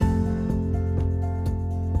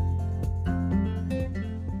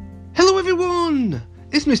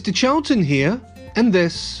It's Mr. Charlton here, and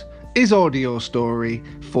this is Audio Story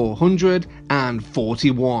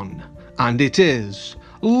 441, and it is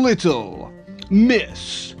Little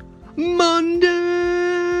Miss Monday.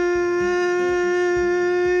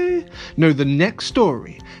 Now, the next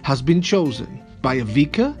story has been chosen by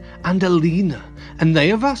Avika and Alina, and they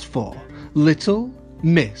have asked for Little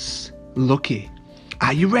Miss Lucky.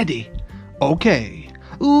 Are you ready? Okay,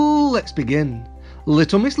 let's begin.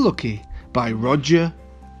 Little Miss Lucky by Roger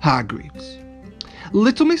Hargreaves.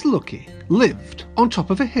 Little Miss Lucky lived on top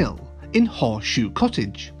of a hill in Horseshoe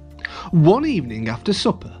Cottage. One evening after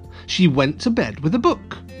supper, she went to bed with a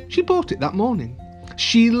book. She bought it that morning.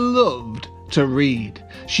 She loved to read.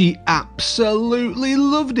 She absolutely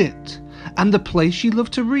loved it. And the place she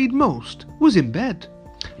loved to read most was in bed.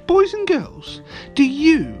 Boys and girls, do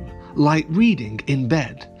you like reading in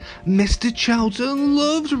bed? Mr. Charlton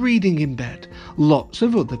loves reading in bed. Lots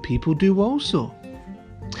of other people do also.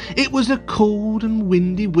 It was a cold and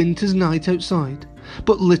windy winter's night outside,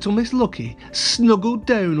 but Little Miss Lucky snuggled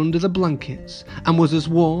down under the blankets and was as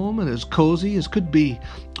warm and as cosy as could be.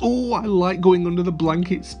 Oh, I like going under the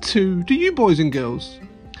blankets too. Do you, boys and girls?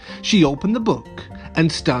 She opened the book and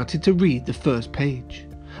started to read the first page.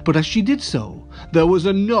 But as she did so, there was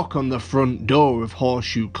a knock on the front door of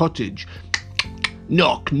Horseshoe Cottage.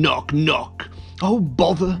 Knock, knock, knock. Oh,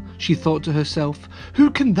 bother, she thought to herself. Who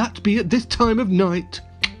can that be at this time of night?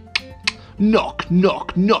 Knock,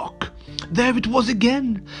 knock, knock. There it was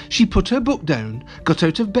again. She put her book down, got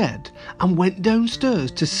out of bed, and went downstairs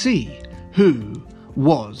to see who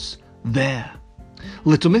was there.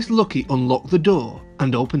 Little Miss Lucky unlocked the door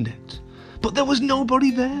and opened it. But there was nobody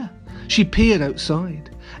there. She peered outside.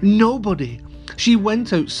 Nobody. She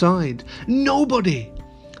went outside. Nobody.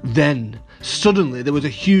 Then, suddenly, there was a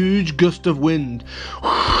huge gust of wind.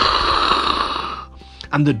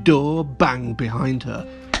 And the door banged behind her.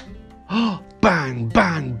 Bang,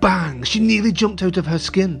 bang, bang. She nearly jumped out of her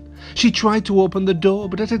skin. She tried to open the door,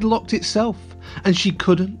 but it had locked itself, and she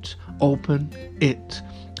couldn't open it.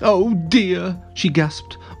 Oh dear, she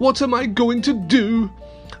gasped. What am I going to do?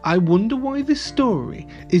 I wonder why this story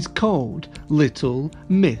is called Little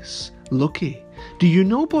Miss Lucky. Do you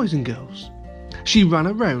know, boys and girls? She ran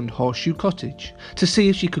around Horseshoe Cottage to see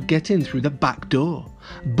if she could get in through the back door.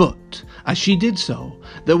 But as she did so,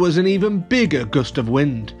 there was an even bigger gust of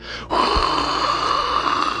wind.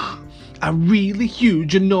 A really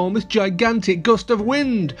huge, enormous, gigantic gust of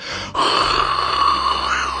wind.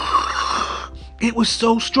 It was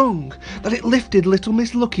so strong that it lifted Little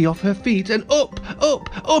Miss Lucky off her feet and up, up,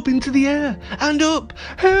 up into the air and up.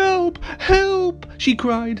 Help, help, she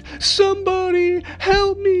cried. Somebody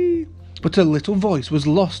help me. But her little voice was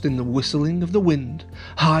lost in the whistling of the wind.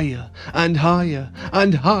 Higher and higher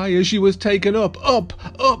and higher she was taken up, up,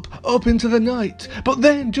 up, up into the night. But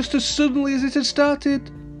then, just as suddenly as it had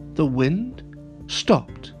started, the wind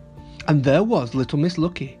stopped. And there was Little Miss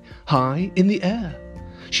Lucky, high in the air.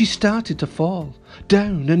 She started to fall,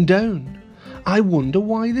 down and down. I wonder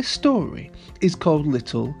why this story is called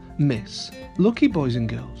Little Miss Lucky, boys and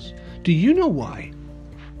girls. Do you know why?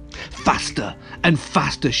 Faster and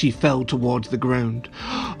faster she fell towards the ground.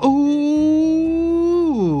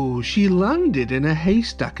 Oh, she landed in a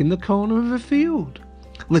haystack in the corner of a field.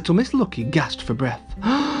 Little Miss Lucky gasped for breath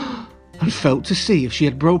and felt to see if she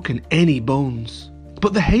had broken any bones.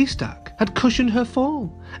 But the haystack had cushioned her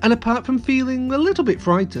fall, and apart from feeling a little bit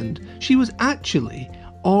frightened, she was actually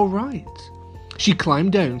all right. She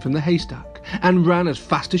climbed down from the haystack and ran as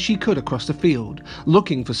fast as she could across the field,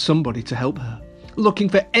 looking for somebody to help her. Looking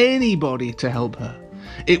for anybody to help her.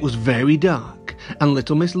 It was very dark, and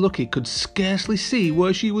Little Miss Lucky could scarcely see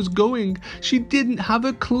where she was going. She didn't have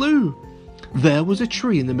a clue. There was a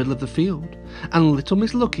tree in the middle of the field, and Little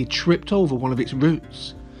Miss Lucky tripped over one of its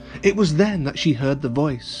roots. It was then that she heard the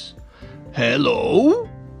voice. Hello,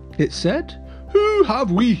 it said. Who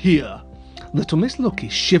have we here? Little Miss Lucky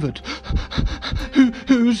shivered.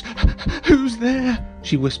 Who's there?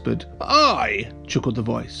 She whispered. I, chuckled the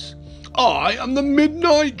voice. I am the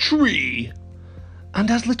Midnight Tree.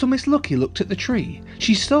 And as Little Miss Lucky looked at the tree,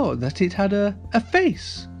 she saw that it had a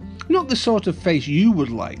face. Not the sort of face you would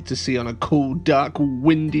like to see on a cold, dark,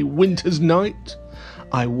 windy winter's night.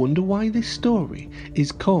 I wonder why this story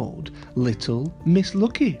is called Little Miss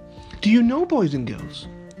Lucky. Do you know, boys and girls?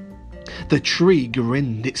 The tree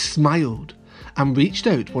grinned, it smiled, and reached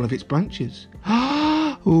out one of its branches.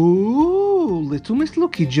 Ooh, Little Miss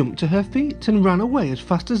Lucky jumped to her feet and ran away as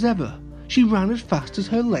fast as ever. She ran as fast as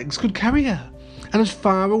her legs could carry her, and as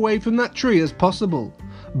far away from that tree as possible.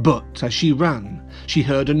 But as she ran, she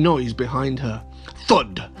heard a noise behind her.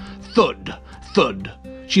 Thud, thud, thud.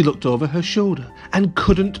 She looked over her shoulder and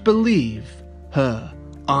couldn't believe her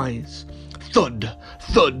eyes. Thud,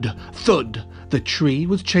 thud, thud. The tree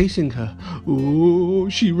was chasing her. Oh,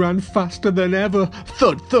 she ran faster than ever.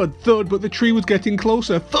 Thud, thud, thud, but the tree was getting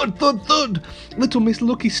closer. Thud, thud, thud. Little Miss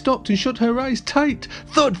Lucky stopped and shut her eyes tight.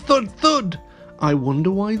 Thud, thud, thud. I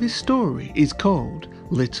wonder why this story is called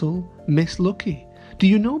Little Miss Lucky. Do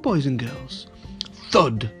you know, boys and girls?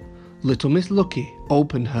 Thud. Little Miss Lucky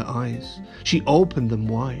opened her eyes. She opened them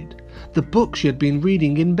wide. The book she had been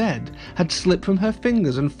reading in bed had slipped from her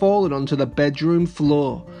fingers and fallen onto the bedroom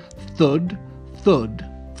floor. Thud, thud,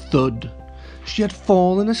 thud. She had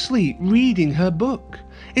fallen asleep reading her book.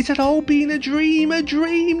 It had all been a dream,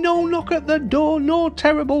 no knock at the door, no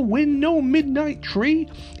terrible wind, no midnight tree.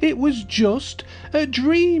 It was just a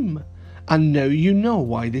dream. And now you know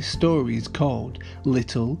why this story is called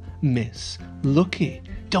Little Miss Lucky.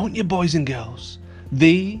 Don't you, boys and girls?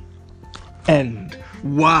 The end.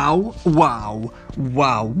 Wow, wow,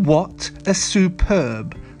 wow. What a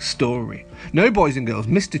superb story. Now, boys and girls,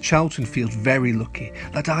 Mr. Charlton feels very lucky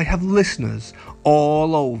that I have listeners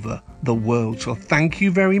all over the world. So thank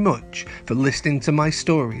you very much for listening to my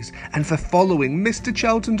stories and for following Mr.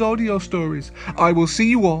 Charlton's audio stories. I will see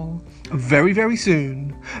you all very, very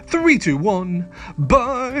soon. 3, 2, 1.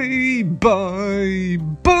 Bye, bye,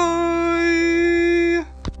 bye.